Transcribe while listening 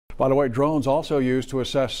By the way, drones also used to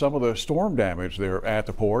assess some of the storm damage there at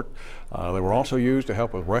the port. They were also used to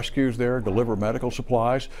help with rescues there, deliver medical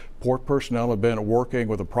supplies. Port personnel have been working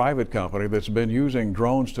with a private company that's been using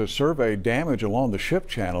drones to survey damage along the ship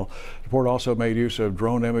channel. The port also made use of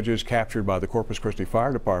drone images captured by the Corpus Christi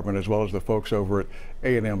Fire Department as well as the folks over at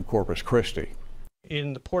A&M Corpus Christi.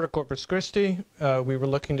 In the Port of Corpus Christi, we were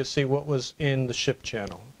looking to see what was in the ship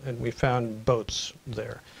channel, and we found boats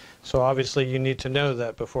there. So obviously you need to know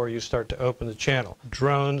that before you start to open the channel.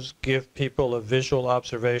 Drones give people a visual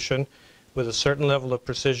observation with a certain level of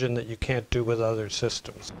precision that you can't do with other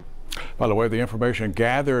systems. By the way, the information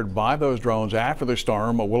gathered by those drones after the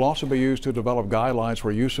storm will also be used to develop guidelines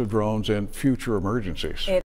for use of drones in future emergencies.